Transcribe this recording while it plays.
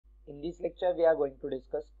In this lecture, we are going to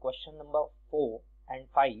discuss question number 4 and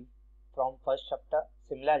 5 from first chapter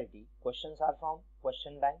Similarity. Questions are from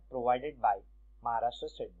question bank provided by Maharashtra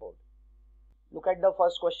State Board. Look at the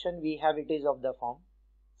first question. We have it is of the form.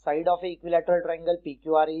 Side of a equilateral triangle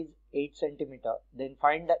PQR is 8 cm. Then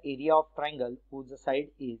find the area of triangle whose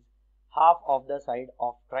side is half of the side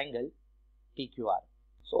of triangle PQR.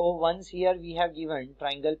 So once here we have given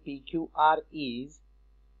triangle PQR is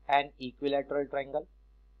an equilateral triangle,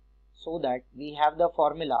 so that we have the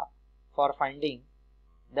formula for finding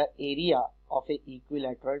the area of a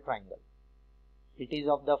equilateral triangle. It is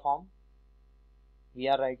of the form, we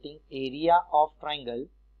are writing area of triangle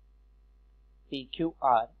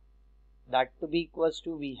PQR, that to be equals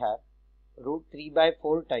to we have root 3 by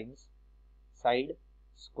 4 times side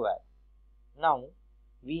square. Now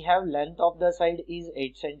we have length of the side is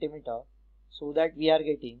 8 cm, so that we are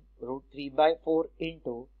getting root 3 by 4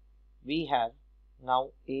 into we have now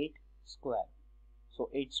 8 square. So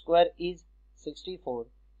 8 square is 64.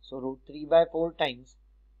 So root 3 by 4 times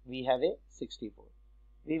we have a 64.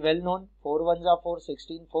 We well known 4 1s are 4,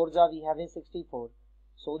 16 4s are we have a 64.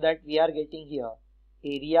 So that we are getting here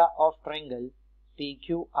area of triangle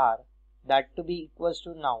PQR, that to be equals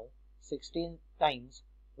to now 16 times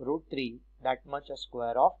root 3, that much a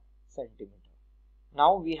square of centimeter.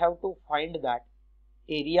 Now we have to find that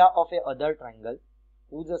area of a other triangle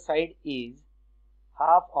whose side is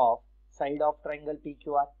half of side of triangle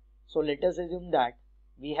PQR. So let us assume that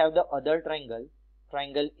we have the other triangle,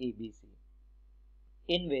 triangle ABC,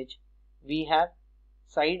 in which we have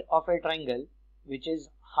side of a triangle which is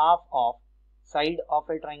half of side of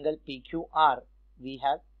a triangle PQR. We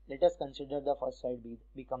have, let us consider the first side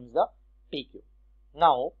becomes the PQ.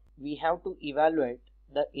 Now we have to evaluate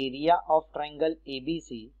the area of triangle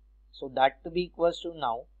ABC. So that to be equals to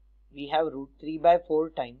now we have root 3 by 4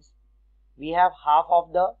 times we have half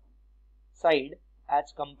of the side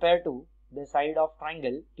as compared to the side of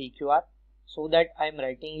triangle PQR, so that I am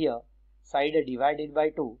writing here side divided by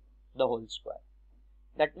 2 the whole square.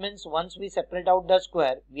 That means once we separate out the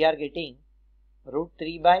square, we are getting root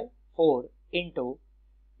 3 by 4 into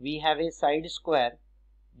we have a side square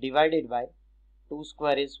divided by 2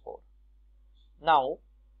 square is 4. Now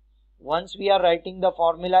once we are writing the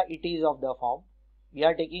formula, it is of the form, we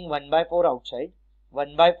are taking 1 by 4 outside,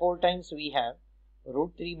 1 by 4 times we have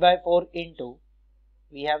root 3 by 4 into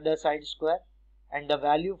we have the side square, and the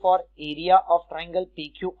value for area of triangle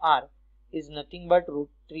PQR is nothing but root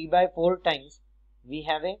 3 by 4 times we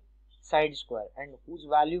have a side square, and whose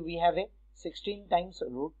value we have a 16 times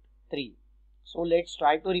root 3. So let's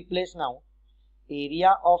try to replace now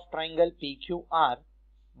area of triangle PQR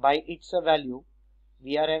by its value.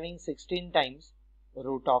 We are having 16 times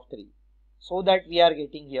root of 3, so that we are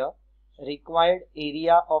getting here required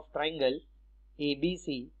area of triangle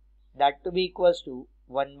ABC, that to be equals to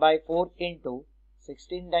 1 by 4 into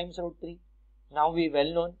 16 times root 3. Now we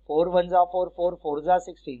well known 4 1s are 4, 4 4s are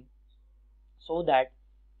 16. So that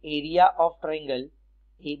area of triangle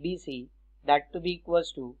ABC, that to be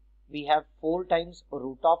equals to we have 4 times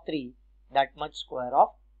root of 3, that much square of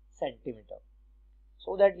centimeter.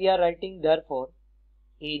 So that we are writing therefore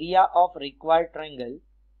area of required triangle,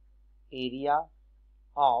 area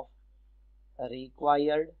of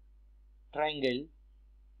required triangle,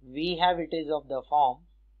 we have it is of the form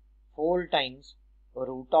 4 times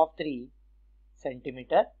root of 3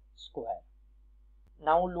 centimeter square.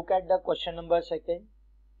 Now look at the question number 2.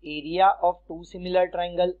 Area of two similar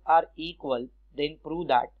triangles are equal, then prove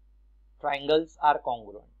that triangles are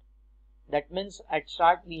congruent. That means at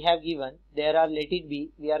start we have given there are, let it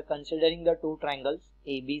be, we are considering the two triangles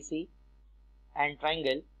ABC and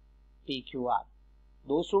triangle PQR.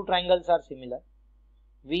 Those two triangles are similar.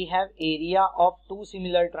 We have area of two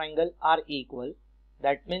similar triangles are equal.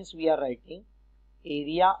 That means we are writing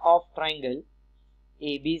area of triangle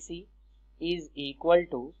ABC is equal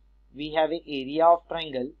to we have a area of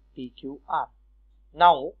triangle PQR.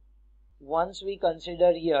 Now once we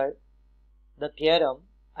consider here the theorem,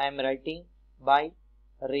 I am writing by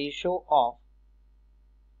ratio of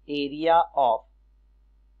area of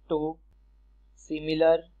two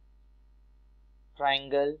similar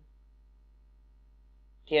triangle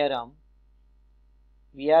theorem.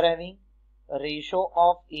 We are having ratio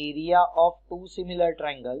of area of two similar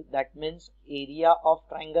triangle, that means area of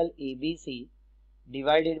triangle ABC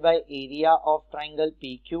divided by area of triangle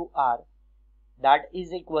PQR, that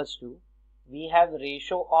is equals to we have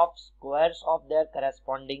ratio of squares of their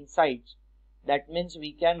corresponding sides. That means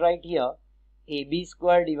we can write here AB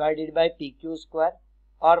square divided by PQ square,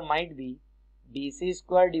 or might be BC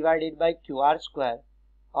square divided by QR square,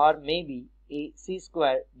 or maybe AC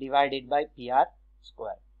square divided by PR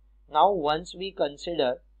square. Now once we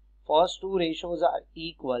consider first two ratios are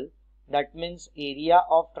equal, that means area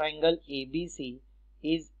of triangle ABC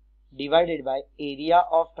is divided by area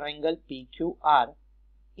of triangle PQR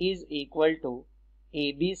is equal to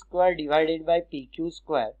AB square divided by PQ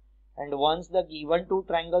square, and once the given two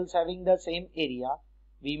triangles having the same area,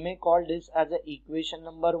 we may call this as a equation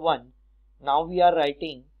number 1. Now we are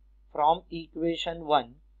writing from equation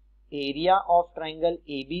 1, area of triangle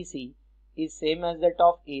ABC is same as that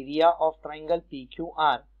of area of triangle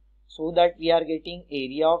PQR, so that we are getting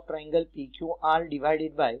area of triangle PQR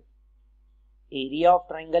divided by area of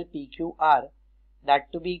triangle PQR, that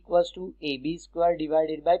to be equals to AB square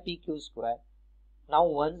divided by PQ square. Now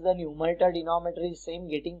once the numerator denominator is same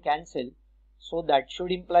getting cancelled, so that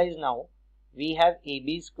should implies now we have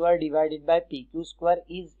AB square divided by PQ square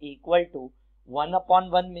is equal to 1 upon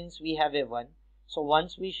 1 means we have a 1. So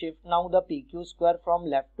once we shift now the PQ square from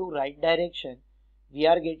left to right direction, we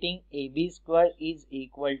are getting AB square is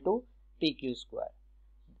equal to PQ square.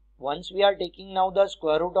 Once we are taking now the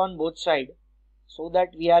square root on both sides, so that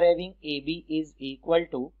we are having AB is equal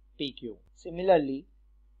to PQ. Similarly,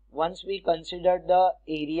 once we consider the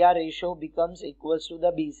area ratio becomes equals to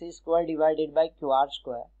the BC square divided by QR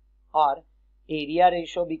square, or area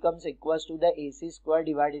ratio becomes equals to the AC square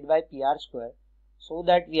divided by PR square, so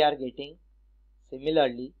that we are getting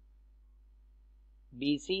similarly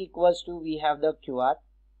BC equals to we have the QR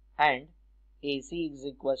and AC is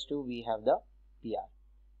equals to we have the PR.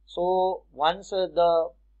 So once the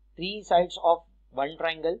three sides of one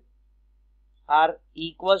triangle are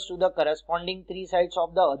equals to the corresponding three sides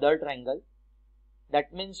of the other triangle,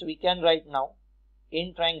 that means we can write now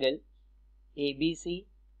in triangle ABC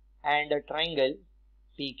and a triangle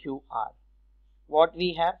PQR. What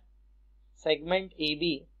we have? Segment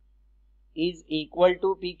AB is equal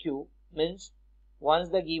to PQ means once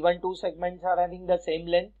the given two segments are having the same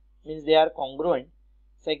length means they are congruent.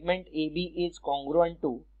 Segment AB is congruent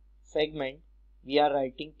to segment, we are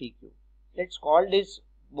writing PQ. Let's call this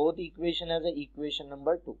both equation as a equation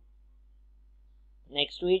number 2.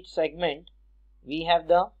 Next to each segment we have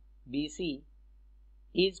the BC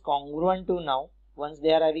is congruent to now once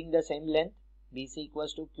they are having the same length, BC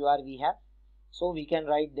equals to QR we have, so we can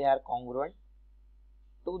write they are congruent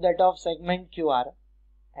to that of segment QR,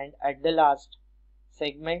 and at the last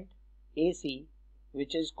segment AC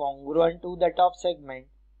which is congruent to that of segment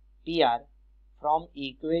PR from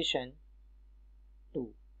equation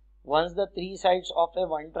 2. Once the three sides of a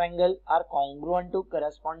one triangle are congruent to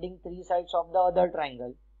corresponding three sides of the other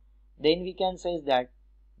triangle, then we can say that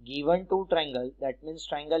given two triangle, that means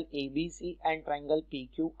triangle ABC and triangle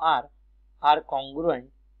PQR are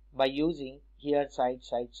congruent by using here side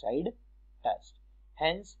test.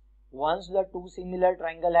 Hence once the two similar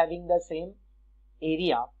triangle having the same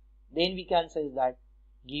area, then we can say that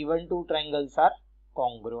given two triangles are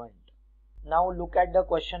congruent. Now look at the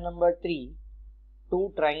question number 3.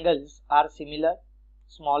 Two triangles are similar.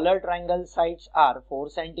 Smaller triangle sides are 4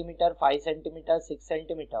 cm, 5 cm, 6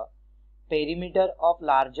 cm. Perimeter of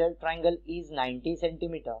larger triangle is 90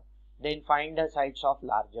 cm. Then find the sides of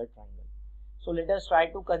larger triangle. So let us try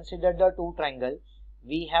to consider the two triangle.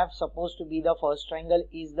 We have supposed to be the first triangle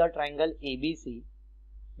is the triangle ABC,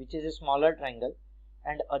 which is a smaller triangle,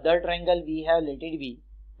 and other triangle we have let it be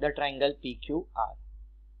the triangle PQR.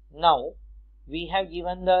 Now we have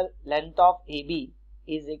given the length of AB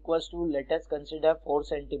is equals to, let us consider 4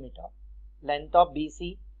 cm, length of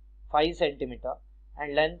BC 5 cm,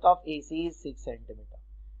 and length of AC is 6 cm.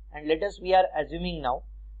 And let us we are assuming now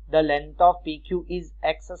the length of PQ is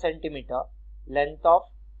X centimeter, length of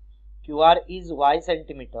QR is Y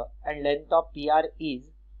centimeter, and length of PR is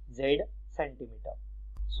Z centimeter.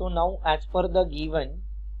 So now as per the given,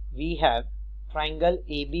 we have triangle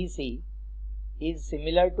ABC is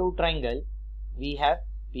similar to triangle we have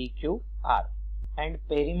PQR, and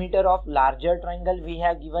perimeter of larger triangle we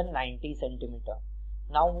have given 90 centimeter.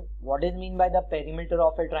 Now what is mean by the perimeter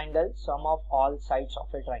of a triangle? Sum of all sides of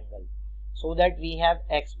a triangle. So that we have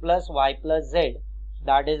X plus Y plus Z,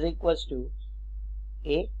 that is equals to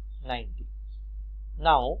a 90.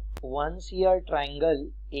 Now once here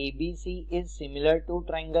triangle ABC is similar to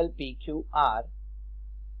triangle PQR,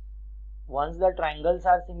 once the triangles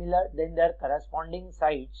are similar, then their corresponding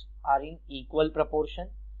sides are in equal proportion.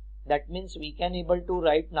 That means we can able to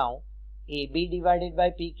write now AB divided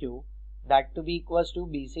by PQ, that to be equals to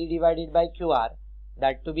BC divided by QR,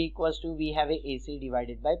 that to be equals to we have a AC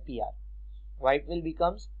divided by PR. Why it will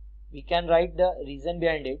becomes, we can write the reason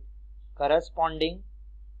behind it, corresponding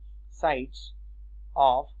sides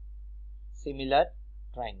of similar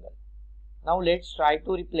triangle. Now let's try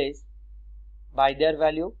to replace by their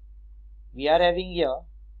value. We are having here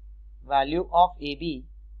value of AB,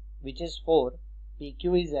 which is 4,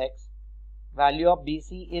 PQ is X, value of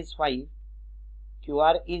BC is 5,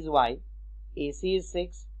 QR is Y, AC is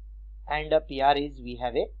 6, and PR is we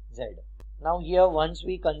have a Z. Now here once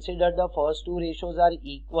we consider the first two ratios are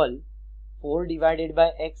equal, 4 divided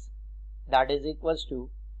by X, that is equals to,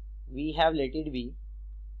 we have let it be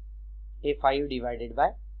a 5 divided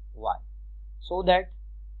by Y. So that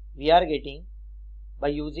we are getting, by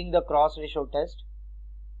using the cross ratio test,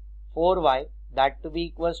 4y that to be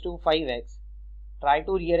equals to 5x. Try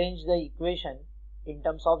to rearrange the equation in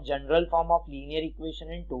terms of general form of linear equation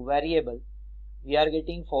in two variable. We are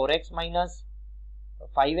getting 4x minus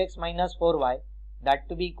 5x minus 4y that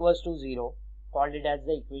to be equals to 0, called it as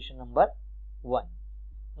the equation number 1.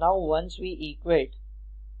 Now once we equate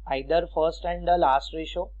either first and the last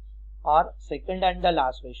ratio or second and the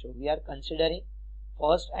last ratio, we are considering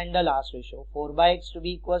first and the last ratio. 4 by x to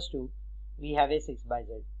be equals to, we have a 6 by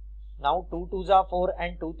z. Now 2 2s are 4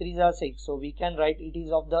 and 2 3s are 6, so we can write it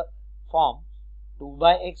is of the form 2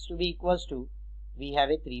 by x to be equals to, we have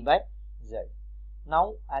a 3 by z.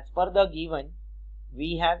 Now as per the given,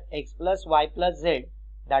 we have x plus y plus z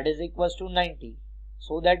that is equals to 90,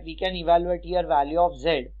 so that we can evaluate here value of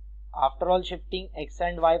z. After all shifting x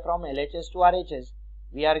and y from LHS to RHS,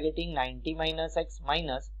 we are getting 90 minus x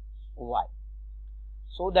minus y.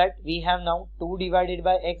 So that we have now 2 divided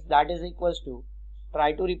by x that is equals to,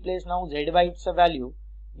 try to replace now z by its value,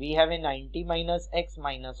 we have a 90 minus x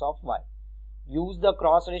minus of y. Use the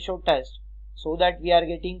cross ratio test, so that we are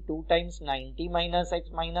getting 2 times 90 minus x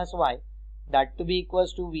minus y, that to be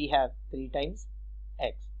equals to, we have 3 times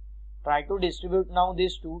x. Try to distribute now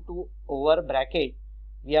this 2 to over bracket,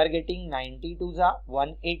 we are getting 90 2s are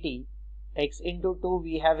 180, x into 2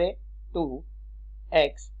 we have a 2,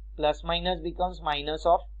 x plus minus becomes minus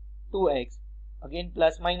of 2x, again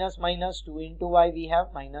plus minus minus 2 into y, we have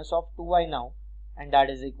minus of 2y now, and that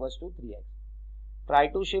is equals to 3x. Try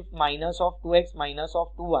to shift minus of 2x minus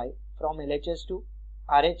of 2y from LHS to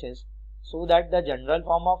RHS, so that the general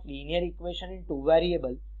form of linear equation in two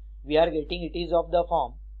variable, we are getting it is of the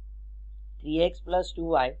form 3x plus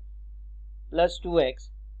 2y plus 2x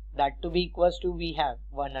that to be equals to, we have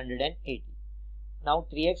 180. Now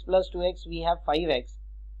 3x plus 2x we have 5x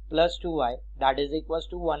plus 2y that is equals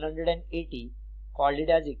to 180, called it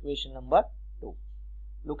as equation number 2.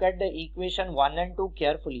 Look at the equation 1 and 2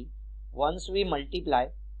 carefully. Once we multiply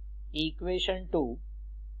equation 2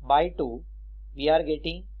 by 2, we are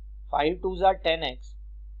getting 5 2s are 10x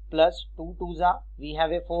plus 2 2s are, we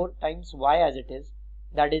have a 4 times y as it is,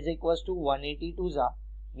 that is equals to 180 2s are,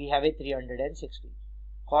 we have a 360.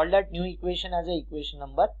 Call that new equation as a equation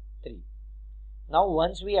number 3. Now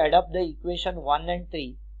once we add up the equation 1 and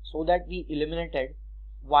 3, so that we eliminated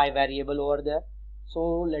y variable over there.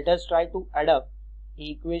 So let us try to add up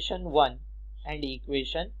equation 1 and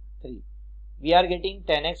equation 3. We are getting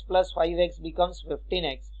 10x plus 5x becomes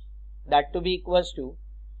 15x, that to be equals to,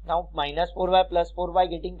 now minus 4y plus 4y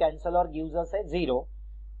getting cancel or gives us a 0.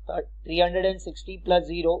 360 plus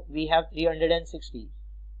 0, we have 360.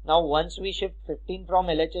 Now once we shift 15 from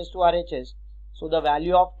LHS to RHS, so the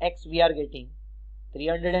value of x we are getting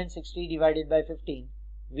 360 divided by 15,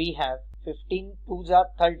 we have 15 2s are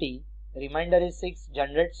 30, remainder is 6,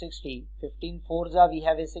 generate 60, 15 4s are, we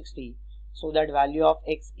have a 60, so that value of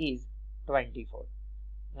x is 24.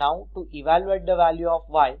 Now to evaluate the value of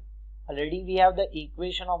y, already we have the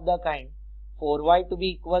equation of the kind 4y to be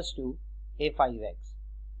equals to a 5x.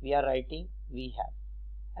 We are writing we have.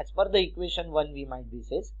 As per the equation 1 we might be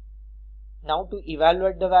says. Now to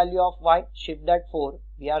evaluate the value of y, shift that 4,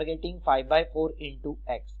 we are getting 5 by 4 into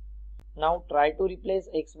x. Now try to replace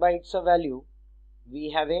x by its value, we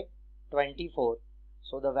have a 24.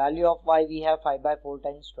 So the value of y we have 5 by 4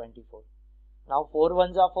 times 24. Now 4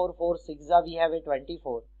 1s are 4, 4 6 are, we have a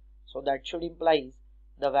 24. So that should implies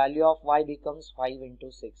the value of y becomes 5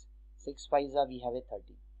 into 6. 6 5s are, we have a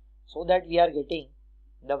 30. So that we are getting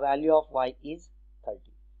the value of y is 30.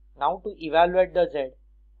 Now to evaluate the z,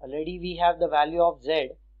 already we have the value of z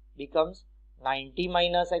becomes 90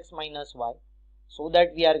 minus x minus y. So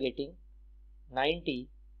that we are getting 90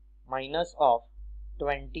 minus of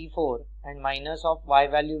 24 and minus of y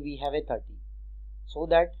value we have a 30. So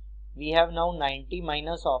that we have now 90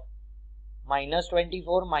 minus of minus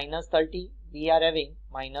 24 minus 30, we are having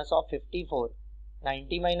minus of 54.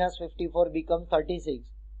 90 minus 54 becomes 36.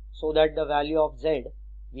 So that the value of z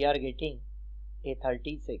we are getting a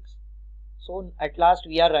 36. So at last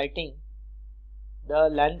we are writing the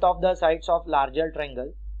length of the sides of larger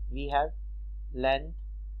triangle. We have length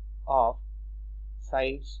of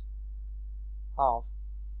sides of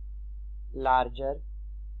larger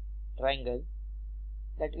triangle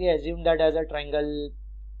that we assume that as a triangle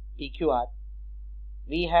PQR,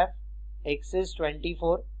 we have x is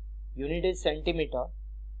 24, unit is centimeter,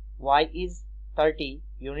 y is 30,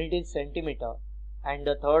 unit is centimeter, and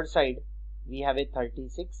the third side we have a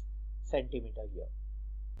 36 centimeter here.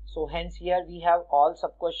 So hence here we have all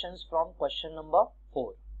sub questions from question number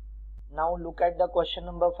 4. Now look at the question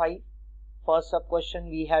number 5. First sub question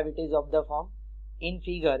we have, it is of the form, in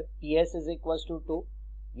figure PS is equals to 2.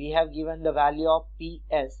 We have given the value of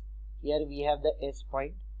PS. Here we have the S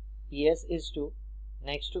point. PS is 2.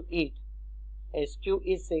 Next to it, SQ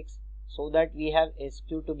is 6. So that we have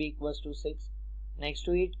SQ to be equals to 6. Next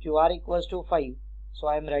to it, QR equals to 5. So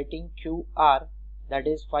I am writing QR, that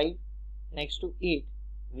is 5. Next to it,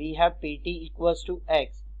 we have PT equals to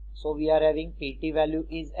X. So we are having PT value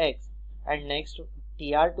is X. And next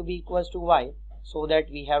TR to be equals to Y. So that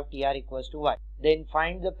we have TR equals to Y. Then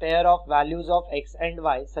find the pair of values of X and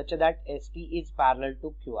Y such that ST is parallel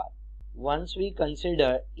to QR. Once we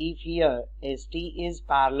consider if here ST is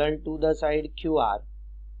parallel to the side QR,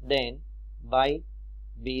 then by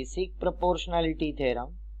basic proportionality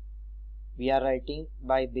theorem, we are writing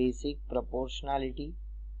by basic proportionality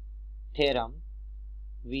theorem,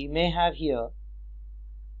 we may have here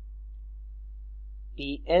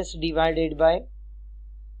PS divided by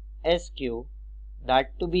SQ,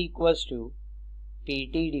 that to be equals to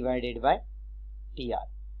PT divided by TR.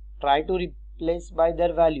 Try to replace by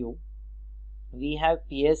their value. We have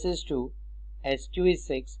PS is 2, SQ is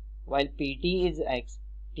 6, while PT is X,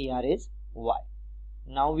 TR is Y.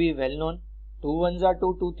 Now we well known 2 1s are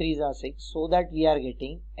 2, 2 3s are 6, so that we are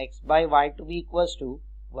getting X by Y to be equals to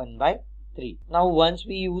 1 by 3. Now once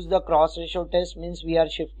we use the cross ratio test, means we are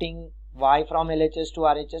shifting Y from LHS to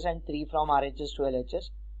RHS and 3 from RHS to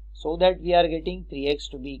LHS, so that we are getting 3x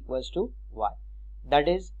to be equals to Y. That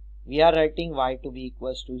is, we are writing Y to be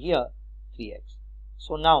equals to here 3x.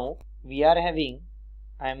 So now we are having,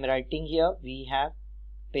 I am writing here, we have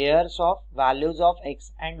pairs of values of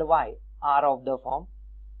X and Y are of the form.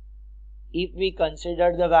 If we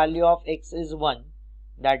consider the value of X is 1,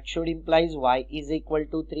 that should implies Y is equal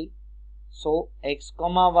to 3. So X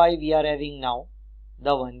comma Y we are having now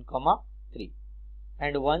the 1 comma 3.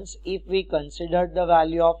 And once if we consider the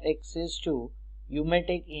value of X is 2, you may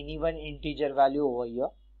take any one integer value over here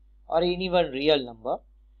or any one real number,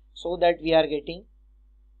 so that we are getting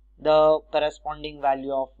the corresponding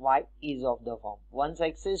value of Y is of the form. Once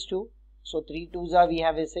X is 2, so 3 2s are we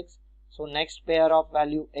have a 6. So next pair of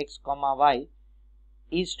value X comma Y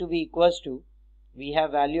is to be equals to, we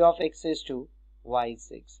have value of X is 2, Y is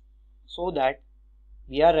 6. So that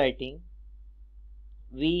we are writing,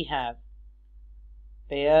 we have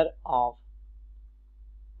pair of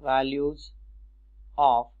values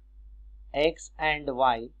of X and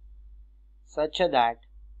Y such that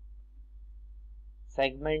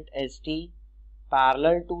segment ST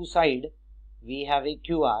parallel to side we have a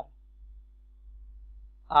QR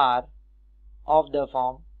are of the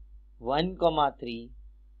form 1 comma 3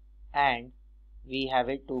 and we have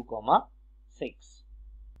a 2 comma 6.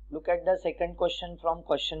 Look at the second question from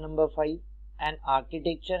question number 5. An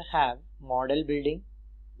architecture have model building.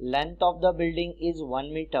 Length of the building is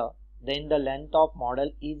 1 meter. Then the length of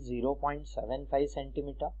model is 0.75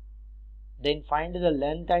 centimeter. Then find the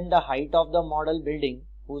length and the height of the model building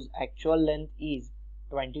whose actual length is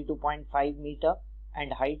 22.5 meter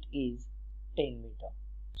and height is 10 meter.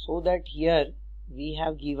 So that here we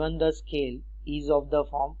have given the scale is of the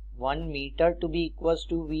form 1 meter to be equals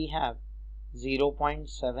to, we have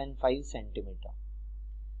 0.75 centimeter.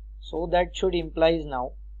 So that should implies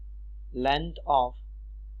now length of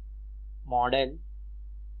model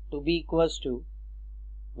to be equals to,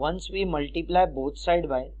 once we multiply both side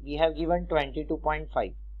by, we have given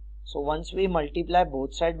 22.5. So once we multiply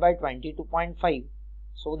both side by 22.5,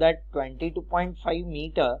 so that 22.5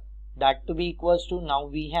 meter, that to be equals to, now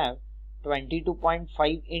we have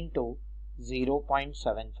 22.5 into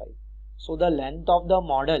 0.75. So the length of the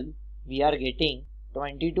model we are getting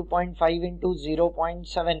 22.5 into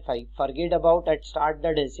 0.75. Forget about at start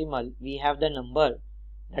the decimal, we have the number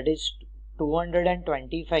that is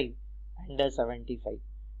 225 and the 75.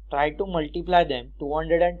 Try to multiply them.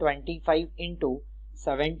 225 into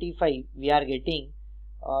 75, we are getting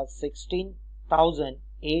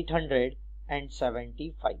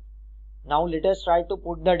 16,875. Now let us try to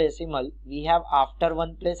put the decimal. We have after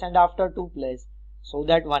 1 place and after 2 place, so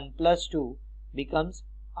that 1 plus 2 becomes,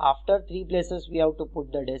 after 3 places we have to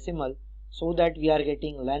put the decimal, so that we are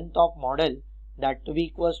getting length of model that to be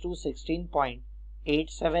equals to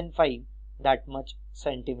 16.875 that much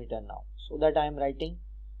centimeter now. So that I am writing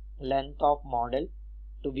length of model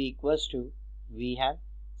to be equals to, we have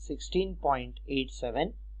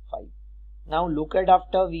 16.875. Now look at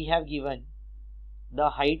after we have given the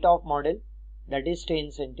height of model, that is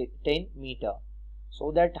 10 meter.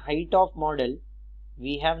 So that height of model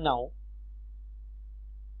we have now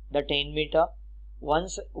the 10 meter.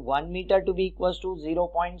 Once 1 meter to be equals to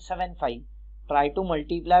 0.75, try to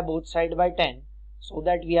multiply both side by 10, so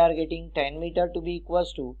that we are getting 10 meter to be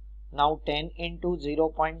equals to, now 10 into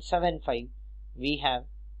 0.75, we have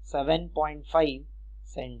 7.5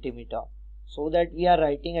 centimeter. So that we are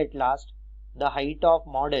writing at last the height of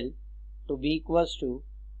model to be equals to,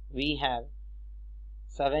 we have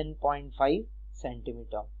 7.5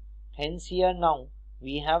 centimeter. Hence here now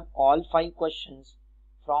we have all 5 questions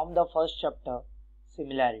from the first chapter,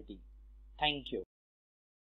 Similarity. Thank you.